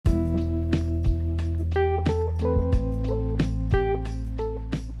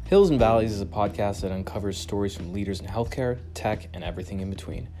Hills and Valleys is a podcast that uncovers stories from leaders in healthcare, tech, and everything in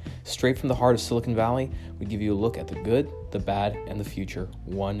between. Straight from the heart of Silicon Valley, we give you a look at the good, the bad, and the future,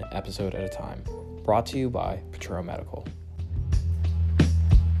 one episode at a time. Brought to you by Potrero Medical.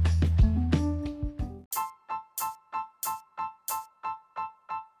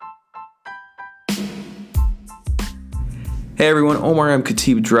 Hey everyone, Omar M.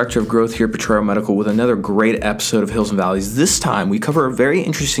 Khatib, Director of Growth here at Potrero Medical with another great episode of Hills and Valleys. This time we cover a very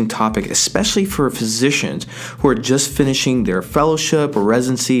interesting topic, especially for physicians who are just finishing their fellowship or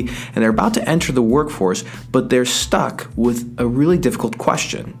residency and they're about to enter the workforce, but they're stuck with a really difficult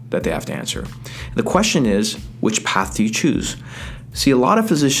question that they have to answer. The question is, which path do you choose? See, a lot of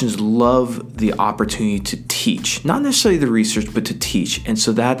physicians love the opportunity to teach, not necessarily the research, but to teach, and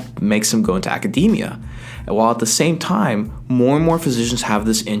so that makes them go into academia. While at the same time, more and more physicians have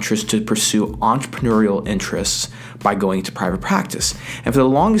this interest to pursue entrepreneurial interests by going into private practice. And for the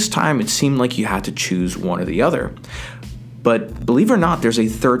longest time, it seemed like you had to choose one or the other. But believe it or not, there's a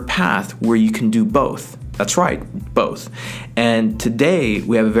third path where you can do both. That's right, both. And today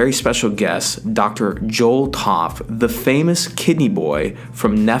we have a very special guest, Dr. Joel Topf, the famous kidney boy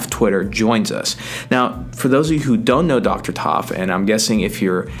from Neph Twitter, joins us. Now, for those of you who don't know Dr. Topf, and I'm guessing if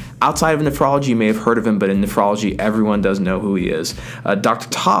you're outside of nephrology, you may have heard of him, but in nephrology, everyone does know who he is. Dr.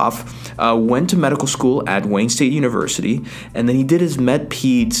 Topf went to medical school at Wayne State University, and then he did his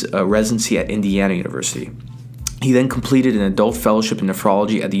Med-Peds residency at Indiana University. He then completed an adult fellowship in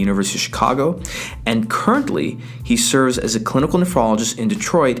nephrology at the University of Chicago, and currently he serves as a clinical nephrologist in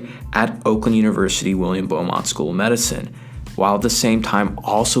Detroit at Oakland University William Beaumont School of Medicine, while at the same time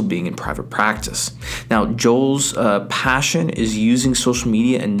also being in private practice. Now, Joel's passion is using social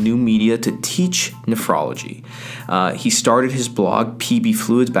media and new media to teach nephrology. He started his blog, PB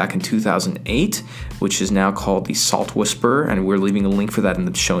Fluids, back in 2008, which is now called the Salt Whisperer, and we're leaving a link for that in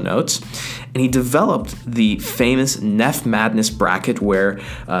the show notes. And he developed the famous Neph Madness bracket, where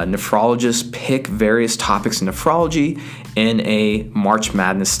nephrologists pick various topics in nephrology in a March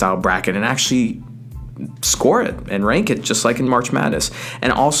Madness style bracket and actually score it and rank it just like in March Madness.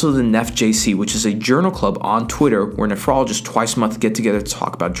 And also the NephJC, which is a journal club on Twitter where nephrologists twice a month get together to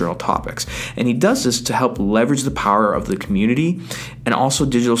talk about journal topics. And he does this to help leverage the power of the community and also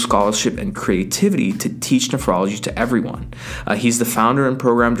digital scholarship and creativity to teach nephrology to everyone. He's the founder and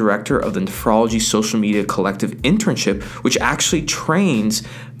program director of the Nephrology Social Media Collective Internship, which actually trains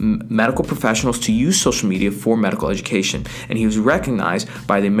medical professionals to use social media for medical education. And he was recognized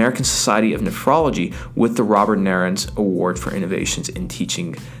by the American Society of Nephrology with the Robert Narens Award for Innovations in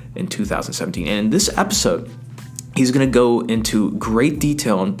Teaching in 2017. And in this episode, he's going to go into great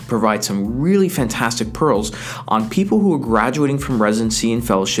detail and provide some really fantastic pearls on people who are graduating from residency and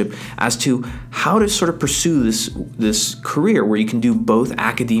fellowship as to how to sort of pursue this career where you can do both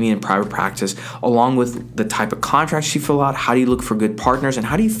academia and private practice, along with the type of contracts you fill out, how do you look for good partners, and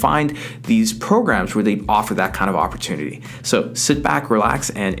how do you find these programs where they offer that kind of opportunity. So sit back, relax,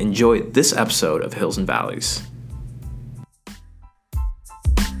 and enjoy this episode of Hills and Valleys.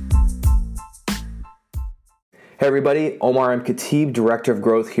 Hey everybody, Omar M. Khatib, Director of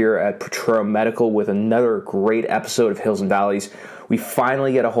Growth here at Potrero Medical with another great episode of Hills and Valleys. We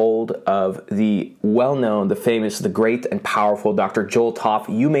finally get a hold of the well-known, the famous, the great and powerful Dr. Joel Topf.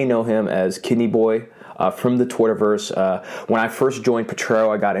 You may know him as Kidney Boy from the Twitterverse. When I first joined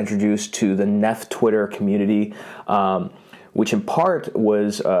Potrero, I got introduced to the Neph Twitter community, which in part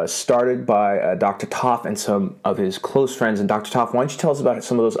was started by Dr. Topf and some of his close friends. And Dr. Topf, why don't you tell us about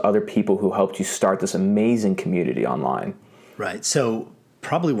some of those other people who helped you start this amazing community online? Right. So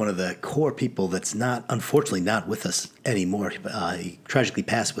probably one of the core people that's unfortunately not with us anymore. He tragically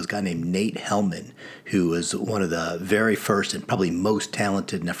passed was a guy named Nate Hellman, who was one of the very first and probably most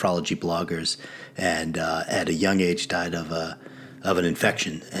talented nephrology bloggers, and at a young age died of an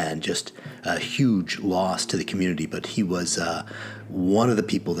infection, and just a huge loss to the community. But he was one of the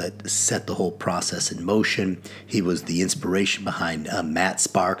people that set the whole process in motion. He was the inspiration behind Matt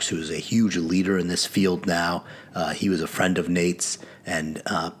Sparks, who is a huge leader in this field now. He was a friend of Nate's and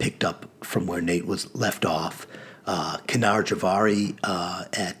picked up from where Nate was left off. Kinar Javari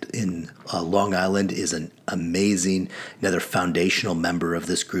in Long Island is an amazing, another foundational member of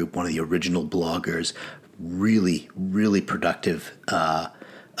this group, one of the original bloggers, really, really productive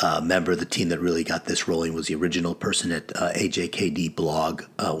member of the team that really got this rolling. Was the original person at AJKD blog,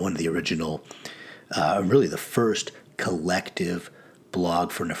 one of the original, really the first collective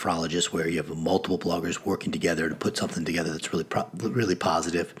blog for nephrologists where you have multiple bloggers working together to put something together that's really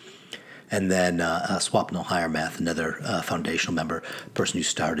positive. And then Swapnil Hiremath, another foundational member, person who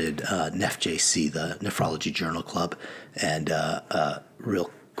started NephJC, the Nephrology Journal Club, and real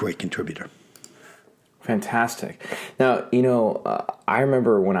great contributor. Fantastic. Now, I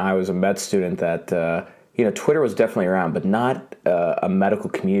remember when I was a med student that, Twitter was definitely around, but not a medical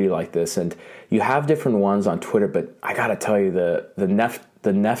community like this. And you have different ones on Twitter, but I got to tell you, the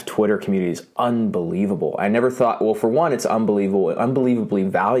Neph Twitter community is unbelievable. I never thought, well, for one, it's unbelievably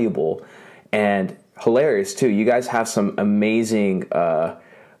valuable and hilarious, too. You guys have some amazing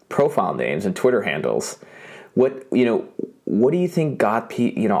profile names and Twitter handles. What do you think got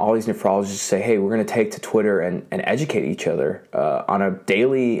all these nephrologists to say, hey, we're going to take to Twitter and educate each other on a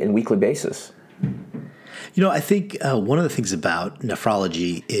daily and weekly basis? I think one of the things about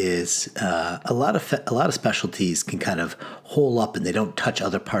nephrology is a lot of specialties can kind of hole up and they don't touch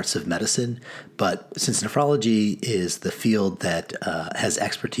other parts of medicine. But since nephrology is the field that has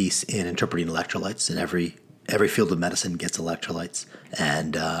expertise in interpreting electrolytes, and every field of medicine gets electrolytes,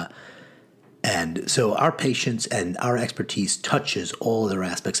 and so our patients and our expertise touches all other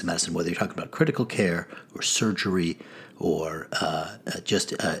aspects of medicine, whether you're talking about critical care or surgery or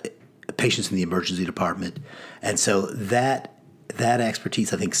just patients in the emergency department. And so that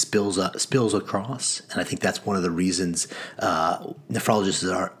expertise, I think, spills across. And I think that's one of the reasons nephrologists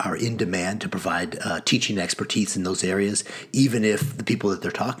are in demand to provide teaching expertise in those areas, even if the people that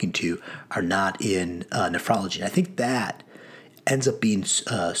they're talking to are not in nephrology. And I think that ends up being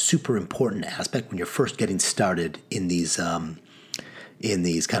a super important aspect when you're first getting started in these kind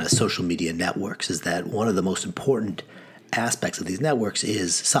of social media networks, is that one of the most important aspects of these networks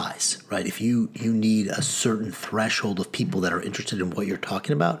is size, right? If you need a certain threshold of people that are interested in what you're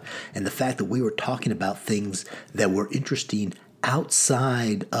talking about, and the fact that we were talking about things that were interesting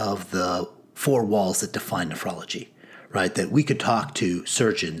outside of the four walls that define nephrology, right? That we could talk to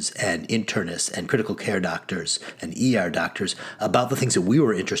surgeons and internists and critical care doctors and ER doctors about the things that we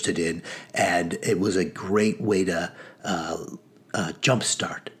were interested in, and it was a great way to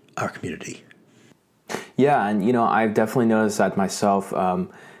jumpstart our community. Yeah, and I've definitely noticed that myself.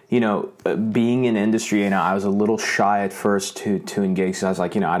 Being in industry, I was a little shy at first to engage. So I was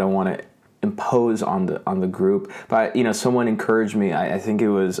like, I don't want to impose on the group, but someone encouraged me. I think it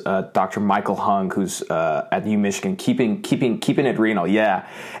was Dr. Michael Hung, who's at U Michigan, keeping it renal. Yeah,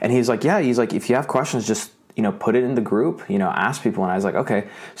 and he's like, if you have questions, just put it in the group, ask people. And I was like, okay.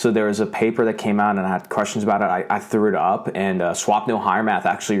 So there was a paper that came out and I had questions about it. I threw it up, and Swapnil Hiremath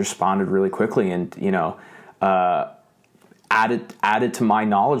actually responded really quickly and, added to my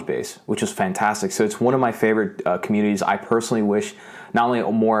knowledge base, which was fantastic. So it's one of my favorite communities. I personally wish not only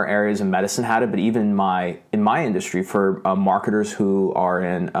more areas of medicine had it, but even in my industry for marketers who are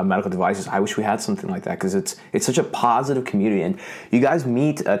in medical devices, I wish we had something like that, because it's such a positive community. And you guys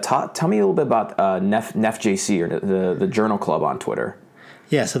meet. Tell me a little bit about NephJC, or the Journal Club on Twitter.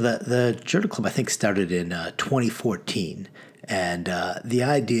 Yeah, so the Journal Club, I think, started in 2014. And the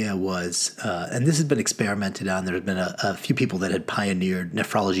idea was, and this has been experimented on, there have been a few people that had pioneered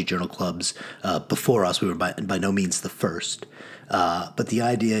nephrology journal clubs before us. We were by no means the first. But the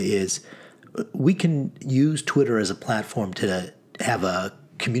idea is we can use Twitter as a platform to have a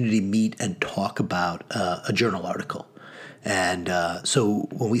community meet and talk about a journal article. And so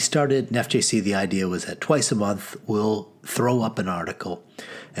when we started NephJC, the idea was that twice a month we'll throw up an article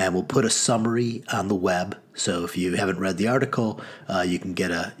and we'll put a summary on the web. So if you haven't read the article, you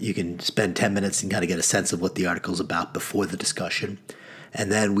can spend 10 minutes and kind of get a sense of what the article is about before the discussion.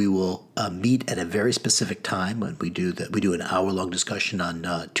 And then we will meet at a very specific time when we do an hour-long discussion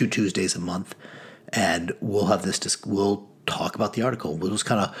on 2 Tuesdays a month, and we'll have we'll talk about the article. We'll just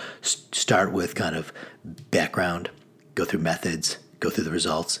kind of start with kind of background, go through methods, go through the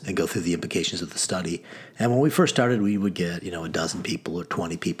results, and go through the implications of the study. And when we first started, we would get a dozen people or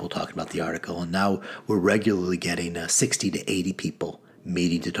 20 people talking about the article, and now we're regularly getting 60 to 80 people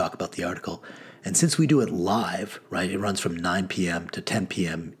meeting to talk about the article. And since we do it live, right, it runs from 9 p.m. to 10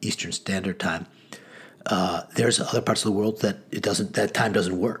 p.m. Eastern Standard Time. There's other parts of the world that time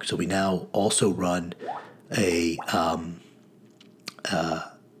doesn't work. So we now also run a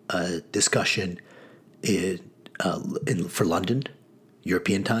discussion for London,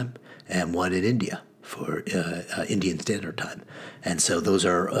 European time, and one in India for Indian Standard Time. And so those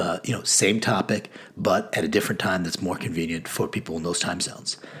are same topic, but at a different time that's more convenient for people in those time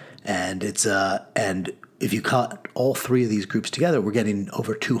zones. And it's and if you cut all three of these groups together, we're getting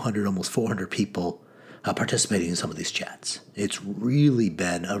over 200, almost 400 people participating in some of these chats. It's really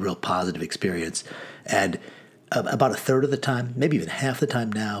been a real positive experience. And about a third of the time, maybe even half the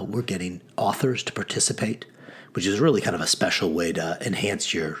time now, we're getting authors to participate, which is really kind of a special way to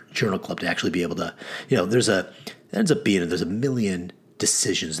enhance your journal club, to actually be able to, there's a million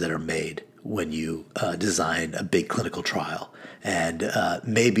decisions that are made when you design a big clinical trial. And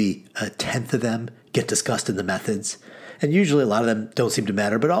maybe a tenth of them get discussed in the methods. And usually a lot of them don't seem to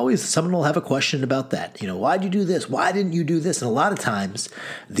matter, but always someone will have a question about that. Why'd you do this? Why didn't you do this? And a lot of times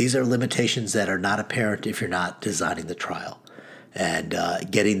these are limitations that are not apparent if you're not designing the trial. And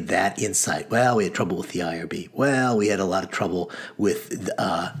getting that insight. Well, we had trouble with the IRB. Well, we had a lot of trouble with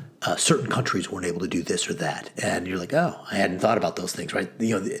certain countries weren't able to do this or that. And you're like, oh, I hadn't thought about those things, right?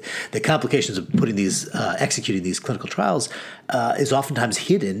 The complications of putting executing these clinical trials is oftentimes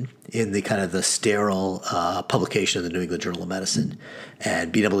hidden in the kind of the sterile publication of the New England Journal of Medicine.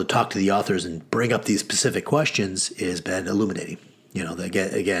 And being able to talk to the authors and bring up these specific questions has been illuminating.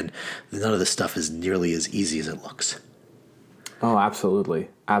 Again, none of this stuff is nearly as easy as it looks. Oh, absolutely.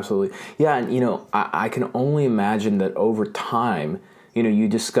 Absolutely. Yeah. And, I can only imagine that over time, you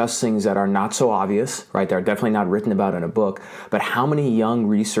discuss things that are not so obvious, right? They're definitely not written about in a book. But how many young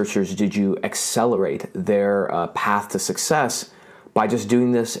researchers did you accelerate their path to success by just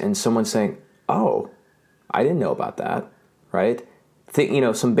doing this and someone saying, oh, I didn't know about that, right?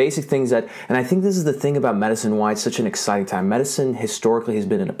 Some basic things that, and I think this is the thing about medicine, why it's such an exciting time. Medicine historically has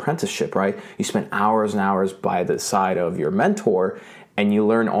been an apprenticeship, right? You spend hours and hours by the side of your mentor and you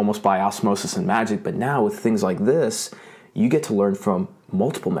learn almost by osmosis and magic. But now with things like this, you get to learn from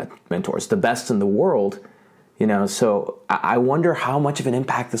multiple mentors, the best in the world, so I wonder how much of an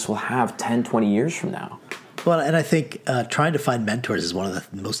impact this will have 10, 20 years from now. Well, and I think trying to find mentors is one of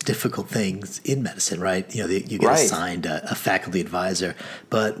the most difficult things in medicine, right? You get assigned a faculty advisor,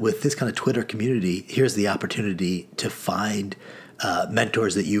 but with this kind of Twitter community, here's the opportunity to find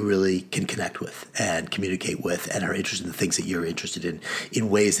mentors that you really can connect with and communicate with, and are interested in the things that you're interested in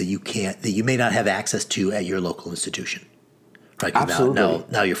ways that you may not have access to at your local institution, right? Absolutely.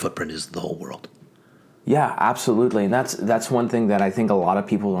 Now your footprint is the whole world. Yeah, absolutely. And that's one thing that I think a lot of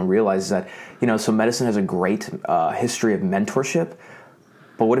people don't realize is that, so medicine has a great history of mentorship,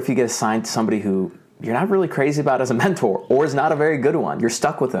 but what if you get assigned to somebody who you're not really crazy about as a mentor, or is not a very good one? You're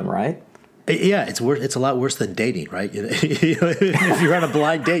stuck with them, right? Yeah, it's a lot worse than dating, right? If you're on a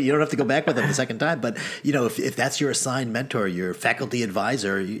blind date, you don't have to go back with them the second time. But if that's your assigned mentor, your faculty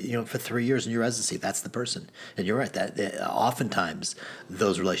advisor, for 3 years in your residency, that's the person. And you're right that oftentimes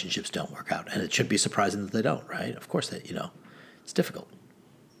those relationships don't work out, and it should be surprising that they don't, right? Of course, it's difficult.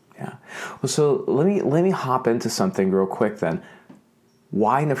 Yeah. Well, so let me hop into something real quick then.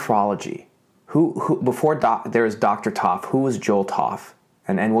 Why nephrology? Who before there was Dr. Toff? Who was Joel Toff?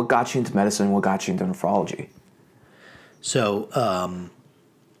 And what got you into medicine? What got you into nephrology? So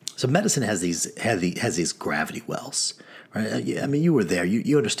medicine has these gravity wells, right? I mean, you were there.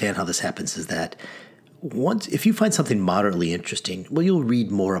 You understand how this happens. Is that if you find something moderately interesting, well, you'll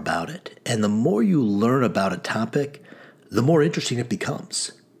read more about it, and the more you learn about a topic, the more interesting it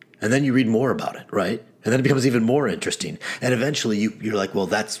becomes, and then you read more about it, right? And then it becomes even more interesting. And eventually you're like, well,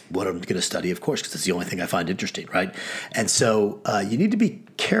 that's what I'm going to study, of course, because it's the only thing I find interesting, right? And so you need to be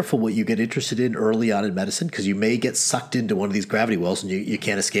careful what you get interested in early on in medicine, because you may get sucked into one of these gravity wells and you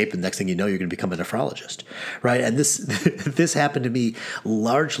can't escape. And the next thing you know, you're going to become a nephrologist, right? And this happened to me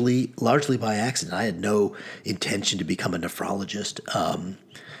largely by accident. I had no intention to become a nephrologist,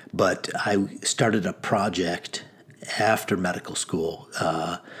 but I started a project after medical school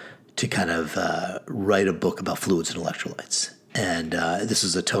to kind of write a book about fluids and electrolytes. And this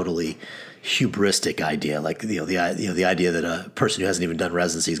is a totally hubristic idea, like the idea that a person who hasn't even done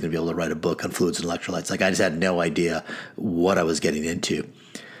residency is going to be able to write a book on fluids and electrolytes. Like, I just had no idea what I was getting into.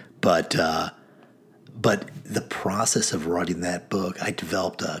 But the process of writing that book, I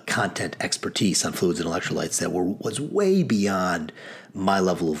developed a content expertise on fluids and electrolytes that was way beyond my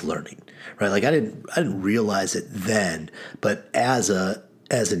level of learning. Right? Like, I didn't realize it then, but as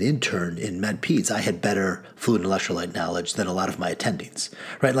an intern in MedPeds, I had better fluid and electrolyte knowledge than a lot of my attendings,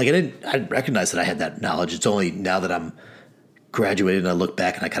 right? Like, I didn't recognize that I had that knowledge. It's only now that I'm graduated and I look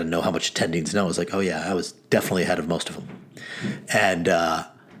back and I kind of know how much attendings know. It's like, oh yeah, I was definitely ahead of most of them. And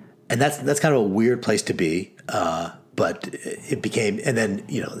that's kind of a weird place to be. But it became, and then,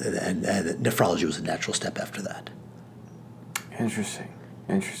 and nephrology was a natural step after that. Interesting.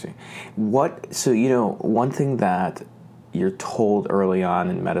 One thing that you're told early on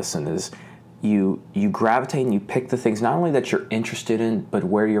in medicine is you gravitate and you pick the things not only that you're interested in, but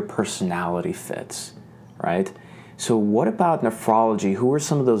where your personality fits, right? So what about nephrology? Who were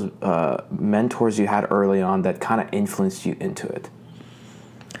some of those mentors you had early on that kind of influenced you into it?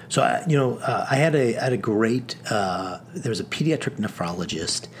 So, I had a great, there was a pediatric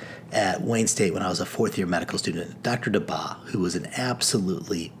nephrologist at Wayne State when I was a fourth-year medical student, Dr. DeBa, who was an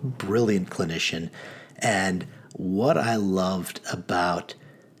absolutely brilliant clinician. And what I loved about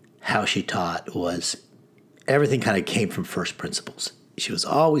how she taught was everything kind of came from first principles. She was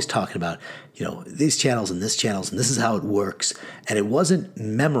always talking about, these channels and this is how it works. And it wasn't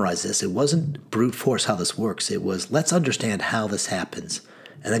memorize this. It wasn't brute force how this works. It was, let's understand how this happens.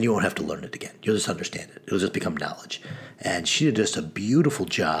 And then you won't have to learn it again. You'll just understand it. It'll just become knowledge. And she did just a beautiful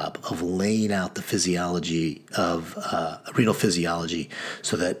job of laying out the physiology of renal physiology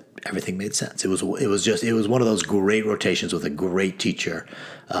so that everything made sense. It was one of those great rotations with a great teacher.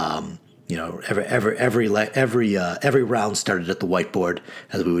 Every round started at the whiteboard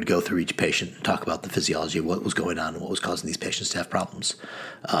as we would go through each patient and talk about the physiology, what was going on, and what was causing these patients to have problems.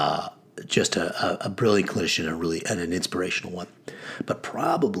 Just a brilliant clinician and an inspirational one. But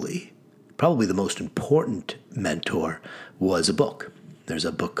probably the most important mentor was a book. There's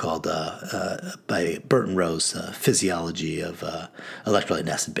a book called by Burton Rose, Physiology of Electrolyte and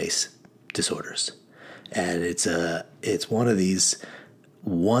Acid-Base Disorders, and it's one of these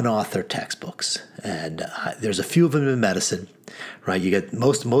one-author textbooks, and there's a few of them in medicine, right? You get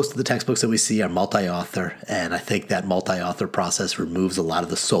most of the textbooks that we see are multi-author, and I think that multi-author process removes a lot of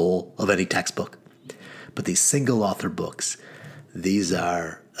the soul of any textbook. But these single-author books, these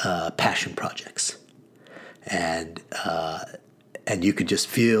are passion projects, and you can just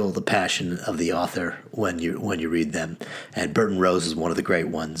feel the passion of the author when you read them. And Burton Rose is one of the great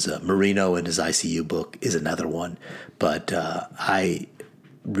ones. Marino in his ICU book is another one, but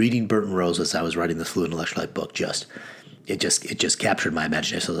reading Burton Rose as I was writing the Fluid and Electrolyte book, it just captured my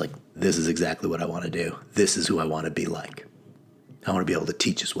imagination. I was like, this is exactly what I want to do. This is who I want to be like. I want to be able to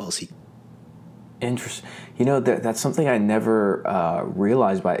teach as well as he. Interesting. That's something I never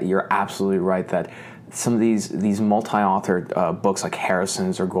realized, but you're absolutely right that some of these multi-authored books like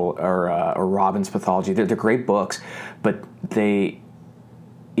Harrison's or Robbins' Pathology, they're great books, but they,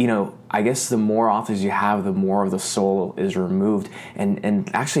 I guess the more authors you have, the more of the soul is removed. And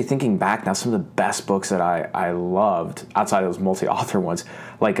actually thinking back now, some of the best books that I loved outside of those multi-author ones,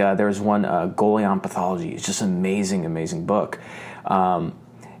 like there's one, Golion Pathology. It's just an amazing book.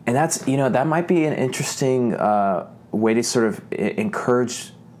 And that's, that might be an interesting way to sort of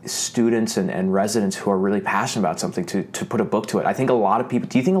encourage students and residents who are really passionate about something to put a book to it. I think a lot of people,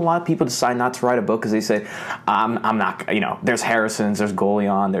 do you think a lot of people decide not to write a book because they say, I'm not, there's Harrison's, there's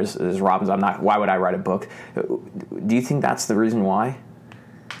Golion, there's Robbins, why would I write a book? Do you think that's the reason why?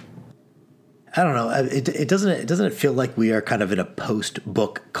 I don't know. It doesn't feel like we are kind of in a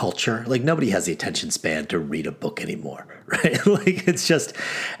post-book culture. Like nobody has the attention span to read a book anymore, right? Like it's just,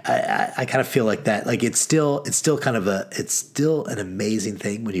 I kind of feel like that. Like it's still an amazing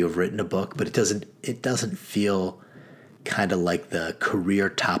thing when you have written a book, but it doesn't feel kind of like the career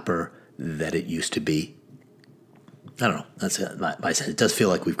topper that it used to be. I don't know. That's my sense. It does feel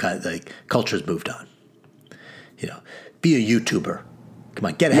like we've culture's moved on. Be a YouTuber. Come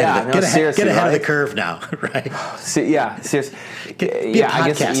on, get ahead of the curve now, right? Seriously. Be a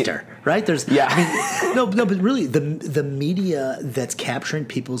podcaster, right? But really, the media that's capturing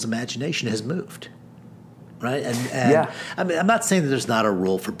people's imagination has moved, right? And I mean, I'm not saying that there's not a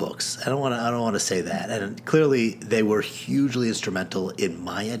role for books. I don't want to say that. And clearly, they were hugely instrumental in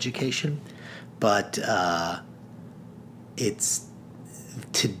my education, but it's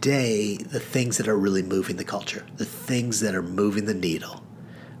today the things that are really moving the culture, the things that are moving the needle,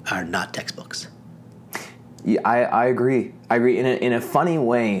 are not textbooks. Yeah, I agree. In a funny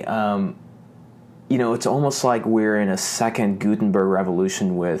way. It's almost like we're in a second Gutenberg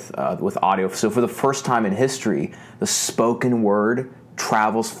revolution with audio. So for the first time in history, the spoken word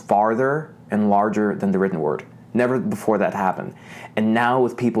travels farther and larger than the written word. Never before that happened. And now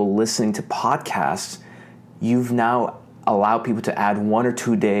with people listening to podcasts, you've now allow people to add 1 or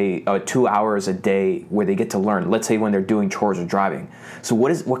 2 hours a day where they get to learn. Let's say when they're doing chores or driving. So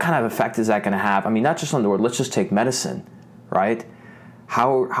what kind of effect is that going to have? I mean, not just on the word. Let's just take medicine, right?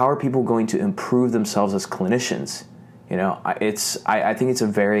 How are people going to improve themselves as clinicians? I think it's a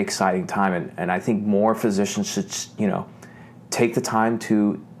very exciting time, and I think more physicians should take the time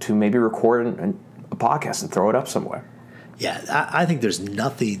to maybe record a podcast and throw it up somewhere. Yeah, I think there's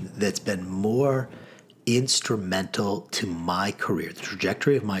nothing that's been more instrumental to my career, the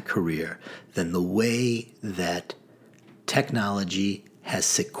trajectory of my career, than the way that technology has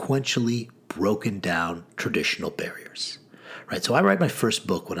sequentially broken down traditional barriers. Right, so I write my first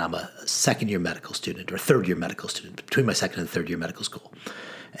book when I'm a second-year medical student or third-year medical student, between my second and third-year medical school,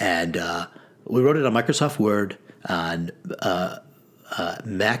 and we wrote it on Microsoft Word, on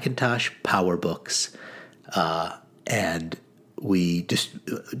Macintosh PowerBooks, and we just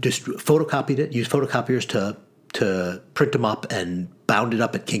photocopied it, used photocopiers to print them up and bound it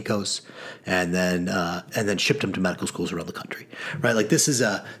up at Kinko's, and then shipped them to medical schools around the country. Right, like this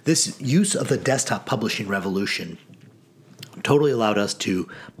use of the desktop publishing revolution totally allowed us to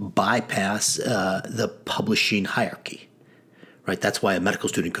bypass the publishing hierarchy. Right, that's why a medical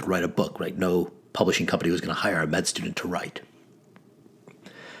student could write a book. Right, no publishing company was going to hire a med student to write.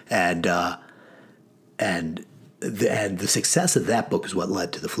 And the success of that book is what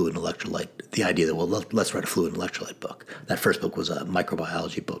led to the Fluid and Electrolyte. The idea that, well, let's write a Fluid and Electrolyte book. That first book was a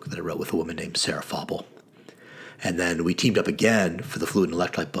microbiology book that I wrote with a woman named Sarah Fauble. And then we teamed up again for the Fluid and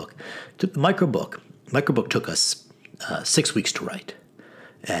Electrolyte book. The microbook took us 6 weeks to write.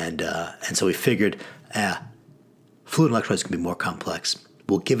 And so we figured, Fluid and Electrolytes can be more complex.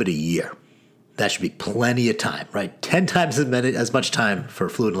 We'll give it a year. That should be plenty of time, right? 10 times as much time for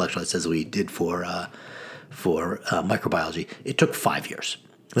Fluid and Electrolytes as we did for microbiology. It took 5 years.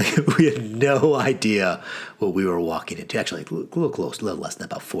 We had no idea what we were walking into. Actually, a little less than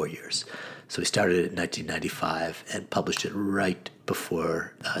about 4 years. So we started it in 1995 and published it right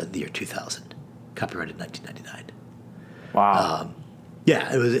before the year 2000. Copyrighted 1999. Wow.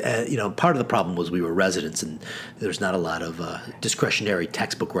 Yeah, it was. Part of the problem was we were residents, and there's not a lot of discretionary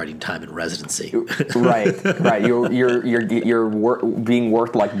textbook writing time in residency. Right. You're being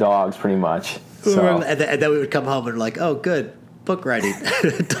worked like dogs, pretty much. So. And then we would come home and like, oh, good, book writing,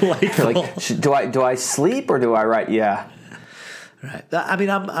 delightful. Like, do I sleep or do I write? Yeah. Right. I mean,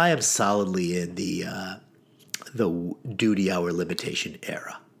 I am solidly in the duty hour limitation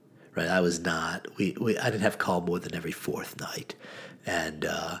era. Right. I was not. I didn't have call more than every fourth night. And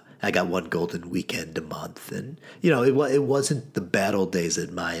I got one golden weekend a month, and it wasn't the bad old days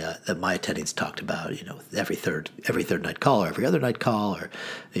that my attendings talked about. Every third night call or every other night call, or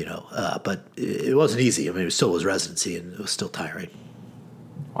but it wasn't easy. I mean, it still was residency, and it was still tiring.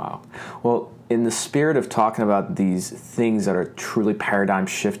 Wow. Well, in the spirit of talking about these things that are truly paradigm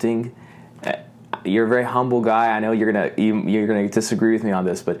shifting, you're a very humble guy. I know you're gonna disagree with me on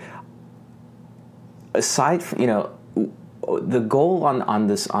this, but aside from the goal on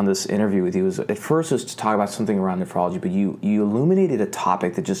this interview with you was at first was to talk about something around nephrology, but you illuminated a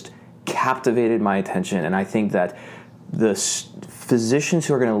topic that just captivated my attention, and I think that the physicians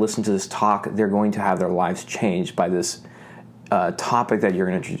who are going to listen to this talk, they're going to have their lives changed by this topic that you're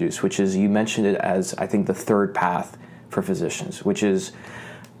going to introduce, which is, you mentioned it as, I think, the third path for physicians, which is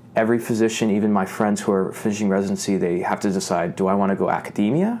every physician, even my friends who are finishing residency, they have to decide, do I want to go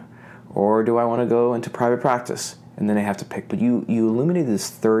academia or do I want to go into private practice? And then they have to pick. But you illuminated this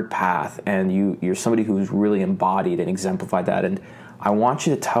third path, and you're somebody who's really embodied and exemplified that. And I want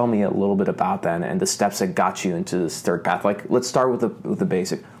you to tell me a little bit about that and the steps that got you into this third path. Like, let's start with the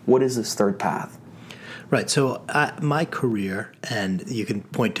basic. What is this third path? Right. So my career, and you can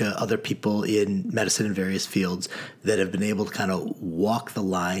point to other people in medicine in various fields that have been able to kind of walk the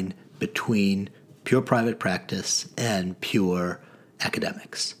line between pure private practice and pure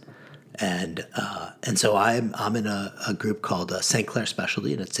academics. And so I'm in a group called St. Clair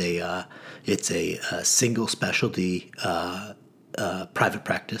Specialty, and it's a single specialty private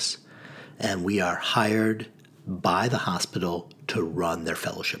practice, and we are hired by the hospital to run their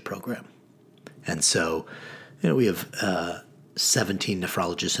fellowship program. And so, we have 17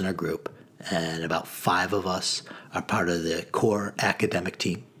 nephrologists in our group, and about 5 of us are part of the core academic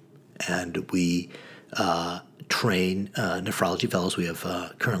team, and we train nephrology fellows. We have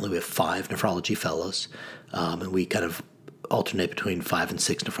currently 5 nephrology fellows, and we kind of alternate between 5 and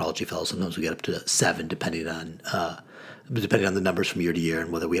 6 nephrology fellows. Sometimes we get up to 7, depending on the numbers from year to year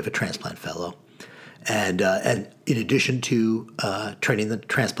and whether we have a transplant fellow. And in addition to training the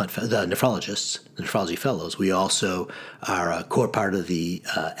nephrology fellows, we also are a core part of the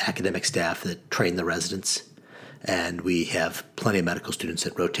academic staff that train the residents. And we have plenty of medical students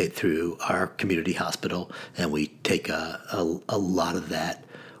that rotate through our community hospital, and we take a lot of that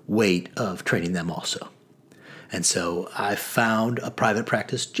weight of training them also. And so I found a private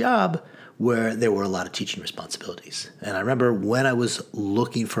practice job where there were a lot of teaching responsibilities. And I remember when I was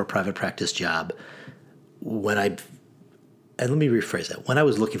looking for a private practice job, when I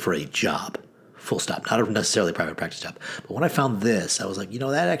was looking for a job, full stop, not necessarily a private practice job, but when I found this, I was like,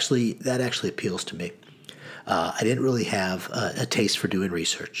 that actually appeals to me. I didn't really have a taste for doing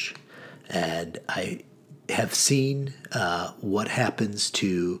research, and I have seen what happens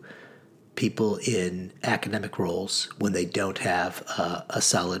to people in academic roles when they don't have a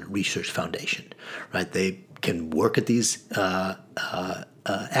solid research foundation, right? They can work at these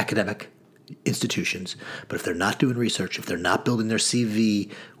academic institutions, but if they're not doing research, if they're not building their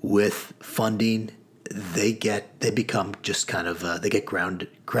CV with funding, they become just kind of they get ground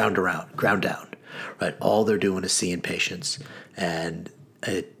down. right? All they're doing is seeing patients, and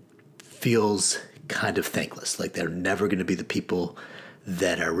it feels kind of thankless. Like they're never going to be the people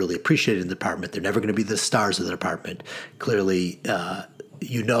that are really appreciated in the department. They're never going to be the stars of the department. Clearly,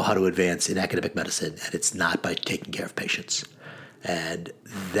 you know how to advance in academic medicine, and it's not by taking care of patients. And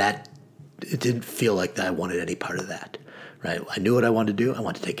that, it didn't feel like that I wanted any part of that, right? I knew what I wanted to do. I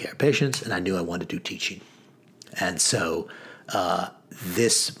wanted to take care of patients, and I knew I wanted to do teaching. And so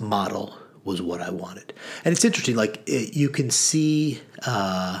this model was what I wanted. And it's interesting, like you can see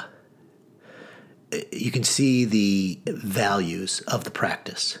the values of the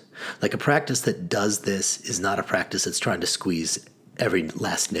practice. Like a practice that does this is not a practice that's trying to squeeze every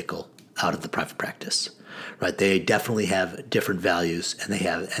last nickel out of the private practice, right? They definitely have different values, and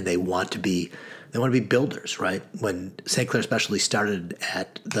they want to be builders, right? When St. Clair Specialty started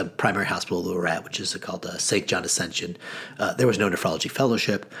at the primary hospital that we're at, which is called St. John Ascension, there was no nephrology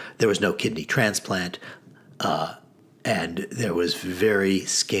fellowship, there was no kidney transplant, and there was very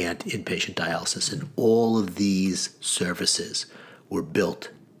scant inpatient dialysis, and all of these services were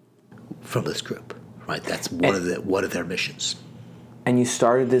built from this group, right? That's one of their missions. And you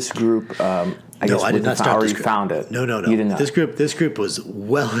started this group. I did not start this group. Found it. No. You did not. This group was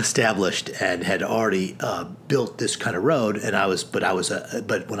well established and had already built this kind of road. And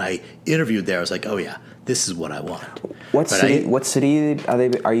but when I interviewed there, I was like, oh yeah, this is what I want. What city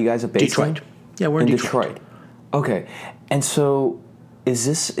are you guys based in? Detroit. Yeah, we're in Detroit. Okay, and so is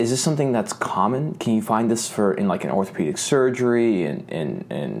this something that's common? Can you find this in like an orthopedic surgery and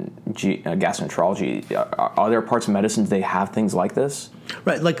gastroenterology? Are there parts of medicine they have things like this?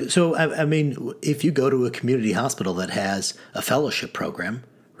 Right. Like, so, I mean, if you go to a community hospital that has a fellowship program,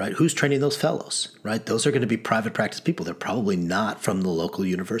 right, who's training those fellows, right? Those are going to be private practice people. They're probably not from the local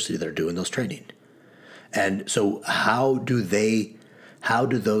university that are doing those training. And so how do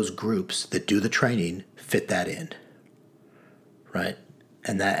those groups that do the training fit that in, right?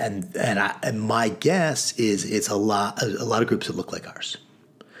 And my guess is it's a lot of groups that look like ours.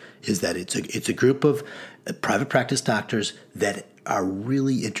 Is that it's a group of private practice doctors that are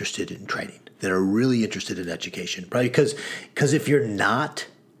really interested in training, that are really interested in education, right? Because if you're not,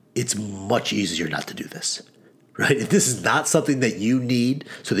 it's much easier not to do this, right? If this is not something that you need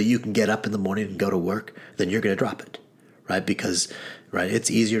so that you can get up in the morning and go to work, then you're going to drop it, right? Because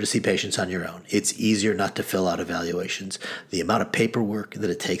it's easier to see patients on your own. It's easier not to fill out evaluations. The amount of paperwork that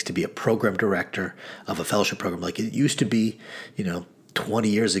it takes to be a program director of a fellowship program, like it used to be, 20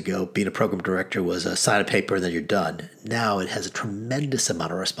 years ago, being a program director was a sign a paper and then you're done. Now it has a tremendous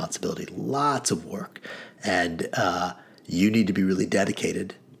amount of responsibility, lots of work, and you need to be really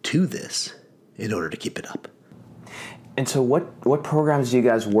dedicated to this in order to keep it up. And so what programs do you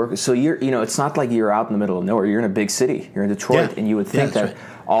guys work with? So it's not like you're out in the middle of nowhere. You're in a big city. You're in Detroit, and you would think that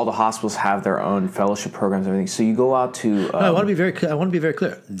all the hospitals have their own fellowship programs and everything. So you go out to... No, I want to be very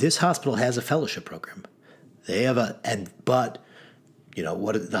clear. This hospital has a fellowship program. They have but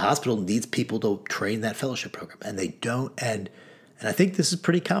the hospital needs people to train that fellowship program, and they don't. And I think this is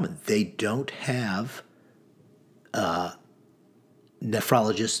pretty common. They don't have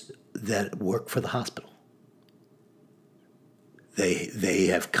nephrologists that work for the hospital. They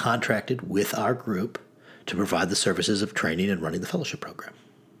have contracted with our group to provide the services of training and running the fellowship program.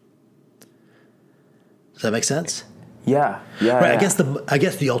 Does that make sense? Yeah. Right. Yeah. I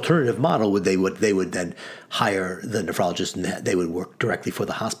guess the alternative model they would then hire the nephrologist and they would work directly for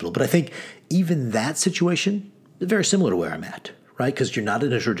the hospital. But I think even that situation is very similar to where I'm at, right? Because you're not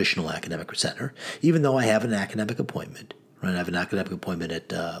in a traditional academic center, even though I have an academic appointment. Right. I have an academic appointment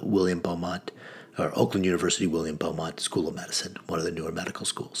at William Beaumont. Or Oakland University William Beaumont School of Medicine, one of the newer medical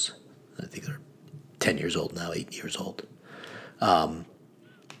schools. I think they're 10 years old now, 8 years old. But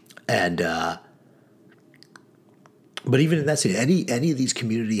even in that city, any of these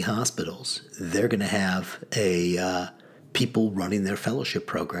community hospitals, they're going to have people running their fellowship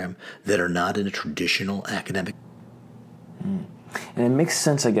program that are not in a traditional academic. And it makes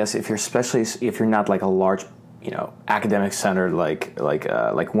sense, I guess, especially if you're not like a large academic center like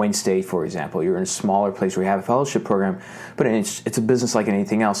Wayne State, for example. You're in a smaller place where you have a fellowship program, but it's a business like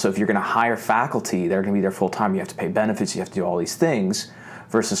anything else. So if you're going to hire faculty, they're going to be there full time. You have to pay benefits. You have to do all these things.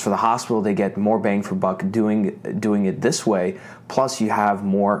 Versus for the hospital, they get more bang for buck doing it this way. Plus, you have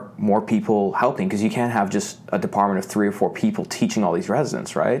more people helping because you can't have just a department of 3 or 4 people teaching all these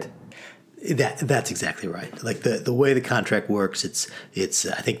residents, right? That's exactly right. Like the way the contract works, it's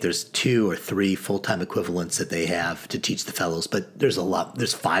I think there's 2 or 3 full-time equivalents that they have to teach the fellows, but there's a lot.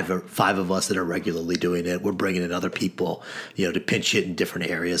 There's five of us that are regularly doing it. We're bringing in other people, to pinch hit in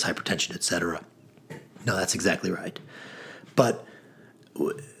different areas, hypertension, et cetera. No, that's exactly right. But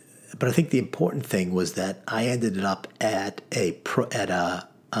but I think the important thing was that I ended up at a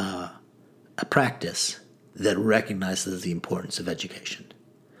practice that recognizes the importance of education,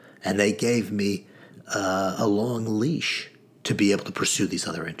 and they gave me a long leash to be able to pursue these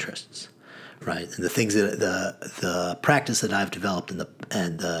other interests, right? And the things that the practice that I've developed and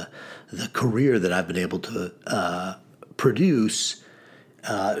the career that I've been able to produce,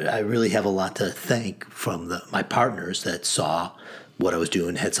 I really have a lot to thank from my partners that saw what I was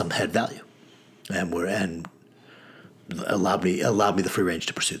doing had value, and allowed me the free range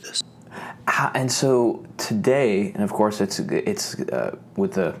to pursue this. And so today, and of course it's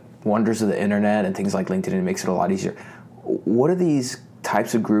with the wonders of the internet and things like LinkedIn, it makes it a lot easier. What are these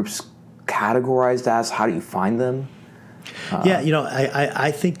types of groups categorized as? How do you find them?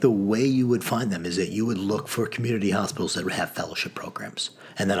 I think the way you would find them is that you would look for community hospitals that would have fellowship programs,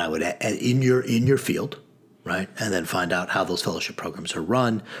 and then I would in your field, right, and then find out how those fellowship programs are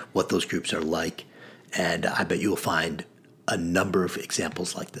run, what those groups are like, and I bet you will find a number of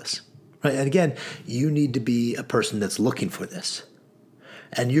examples like this, right? And again, you need to be a person that's looking for this,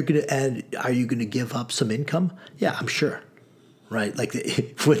 and are you gonna give up some income? Yeah, I'm sure. Right, like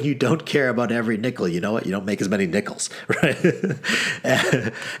when you don't care about every nickel, you know what? You don't make as many nickels, right?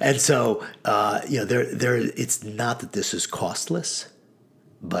 and so, it's not that this is costless,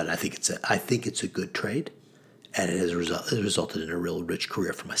 but I think it's a good trade, and it has resulted in a real rich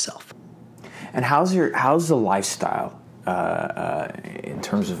career for myself. And how's the lifestyle in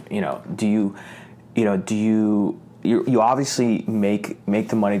terms of you obviously make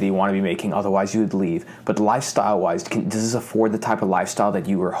the money that you want to be making, otherwise you would leave. But lifestyle-wise, does this afford the type of lifestyle that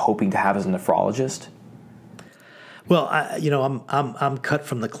you were hoping to have as a nephrologist? Well, I'm cut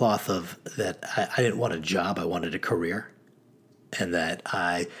from the cloth of that. I didn't want a job; I wanted a career, and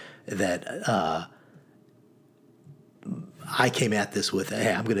I came at this with,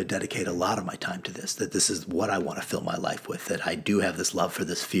 hey, I'm going to dedicate a lot of my time to this, that this is what I want to fill my life with, that I do have this love for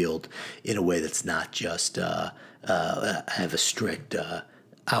this field in a way that's not just I have a strict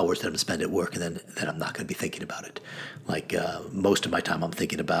hours that I'm going to spend at work and then I'm not going to be thinking about it. Like most of my time I'm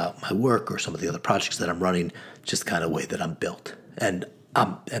thinking about my work or some of the other projects that I'm running, just the kind of way that I'm built. And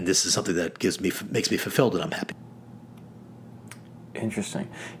this is something that makes me fulfilled, and I'm happy. Interesting.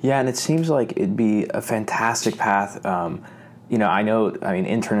 Yeah, and it seems like it'd be a fantastic path.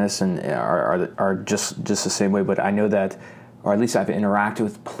 Internists are just the same way, but I know that, or at least I've interacted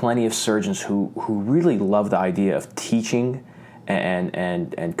with plenty of surgeons who really love the idea of teaching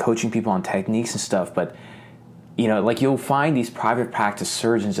and coaching people on techniques and stuff. But you'll find these private practice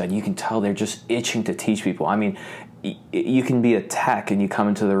surgeons that you can tell they're just itching to teach people. I mean, you can be a tech and you come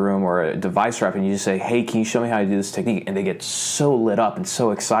into the room, or a device rep, and you just say, hey, can you show me how to do this technique? And they get so lit up and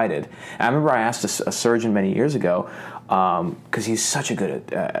so excited. And I remember I asked a surgeon many years ago, because he's such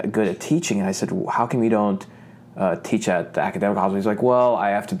good at teaching, and I said, well, how come you don't teach at the academic hospital? He's like, well, I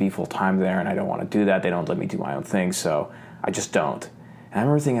have to be full-time there, and I don't want to do that. They don't let me do my own thing, so I just don't. And I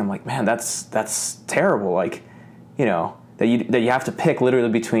remember thinking, I'm like, man, that's terrible. Like, that you have to pick literally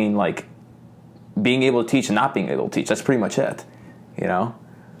between like being able to teach and not being able to teach. That's pretty much it,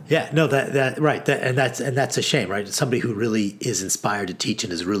 Yeah, no, that right, that's a shame, right? Somebody who really is inspired to teach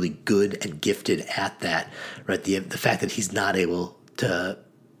and is really good and gifted at that, right? The fact that he's not able to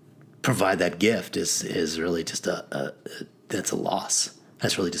provide that gift is really just that's a loss.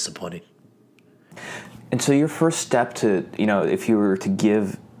 That's really disappointing. And so your first step to, if you were to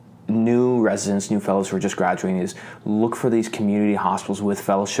give new residents, new fellows who are just graduating, is look for these community hospitals with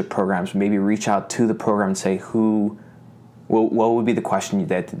fellowship programs. Maybe reach out to the program and say what would be the question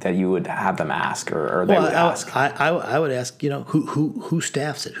that you would have them ask, or they would ask? I would ask, who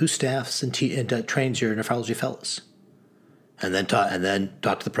staffs it? Who staffs and trains your nephrology fellows? And then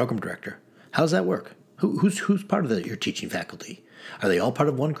talk to the program director. How does that work? Who's part of your teaching faculty? Are they all part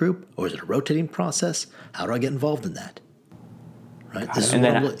of one group, or is it a rotating process? How do I get involved in that? Right. This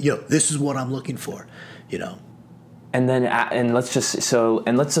is what I'm looking for. And then let's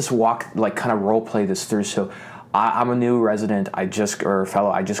just walk, like, kind of role play this through. So I'm a new resident. I just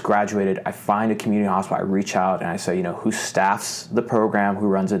graduated. I find a community hospital. I reach out and I say, who staffs the program, who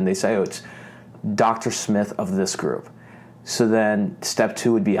runs it? And they say, oh, it's Dr. Smith of this group. So then step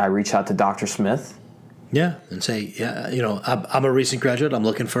 2 would be I reach out to Dr. Smith. Yeah, and say, I'm a recent graduate. I'm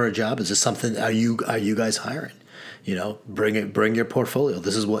looking for a job. Is this something? Are you guys hiring? Bring your portfolio.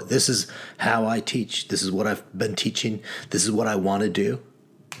 This is how I teach. This is what I've been teaching. This is what I want to do.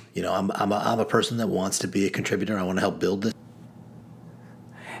 I'm a person that wants to be a contributor. I want to help build this.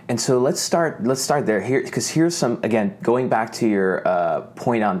 And so let's start there here, because here's some, again, going back to your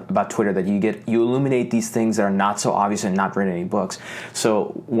point about Twitter, that you illuminate these things that are not so obvious and not written in any books. So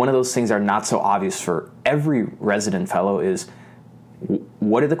one of those things that are not so obvious for every resident fellow is,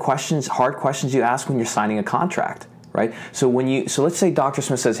 what are the hard questions you ask when you're signing a contract, right? So let's say Dr.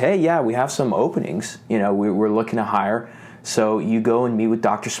 Smith says, hey, yeah, we have some openings, we're looking to hire. So you go and meet with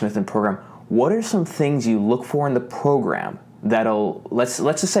Dr. Smith in program. What are some things you look for in the program that'll, let's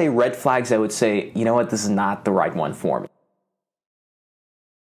just say red flags that would say, you know what, this is not the right one for me?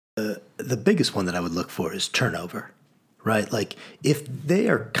 The biggest one that I would look for is turnover, right? Like if they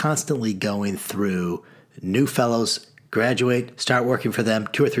are constantly going through new fellows, graduate, start working for them,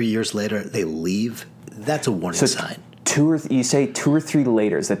 2 or 3 years later, they leave, that's a warning sign. You say 2 or 3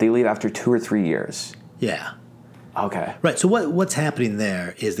 laters, that they leave after 2 or 3 years. Yeah. Okay. Right. So what's happening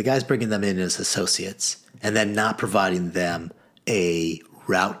there is the guy's bringing them in as associates and then not providing them a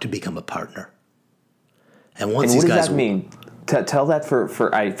route to become a partner. And once these guys, what does that mean? Tell that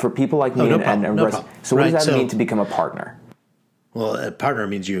for people like me no problem. So what does that mean to become a partner? Well, a partner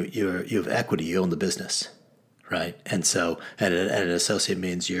means you have equity, you own the business, right? And so and an associate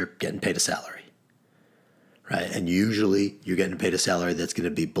means you're getting paid a salary, right? And usually you're getting paid a salary that's going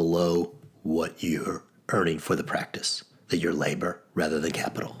to be below what you're earning for the practice, that your labor rather than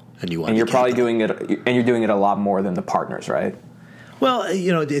capital, and you're probably doing it, and you're doing it a lot more than the partners, right? Well,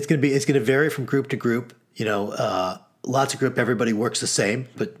 it's going to vary from group to group. Lots of group, everybody works the same,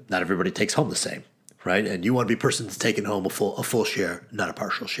 but not everybody takes home the same, right? And you want to be a person that's taking home a full share, not a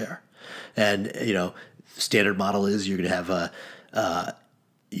partial share. And the standard model is you're going to have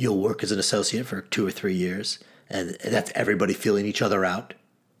you'll work as an associate for 2 or 3 years, and that's everybody feeling each other out,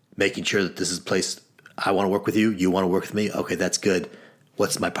 making sure that this is a place. I want to work with you. You want to work with me. Okay, that's good.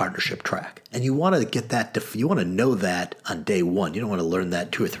 What's my partnership track? And you want to get that. You want to know that on day one. You don't want to learn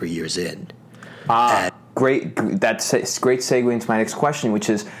that 2 or 3 years in. Great. That's a great segue into my next question, which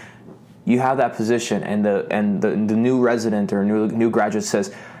is, you have that position, and the new resident or new graduate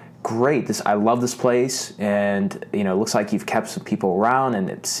says, "Great, I love this place, and it looks like you've kept some people around, and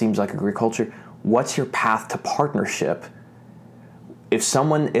it seems like a great culture. What's your path to partnership?"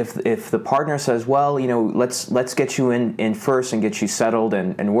 If the partner says, well, let's get you in first and get you settled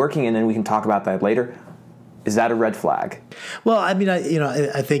and working, and then we can talk about that later, is that a red flag? Well, I mean,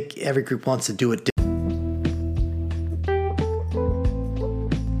 I think every group wants to do it differently.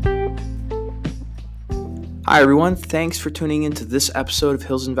 Hi everyone, thanks for tuning into this episode of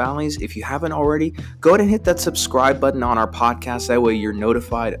Hills and Valleys. If you haven't already, go ahead and hit that subscribe button on our podcast. That way you're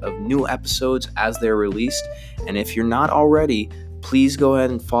notified of new episodes as they're released. And if you're not already, please go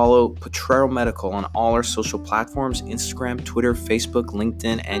ahead and follow Potrero Medical on all our social platforms: Instagram, Twitter, Facebook,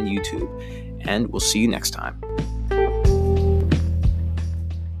 LinkedIn, and YouTube. And we'll see you next time.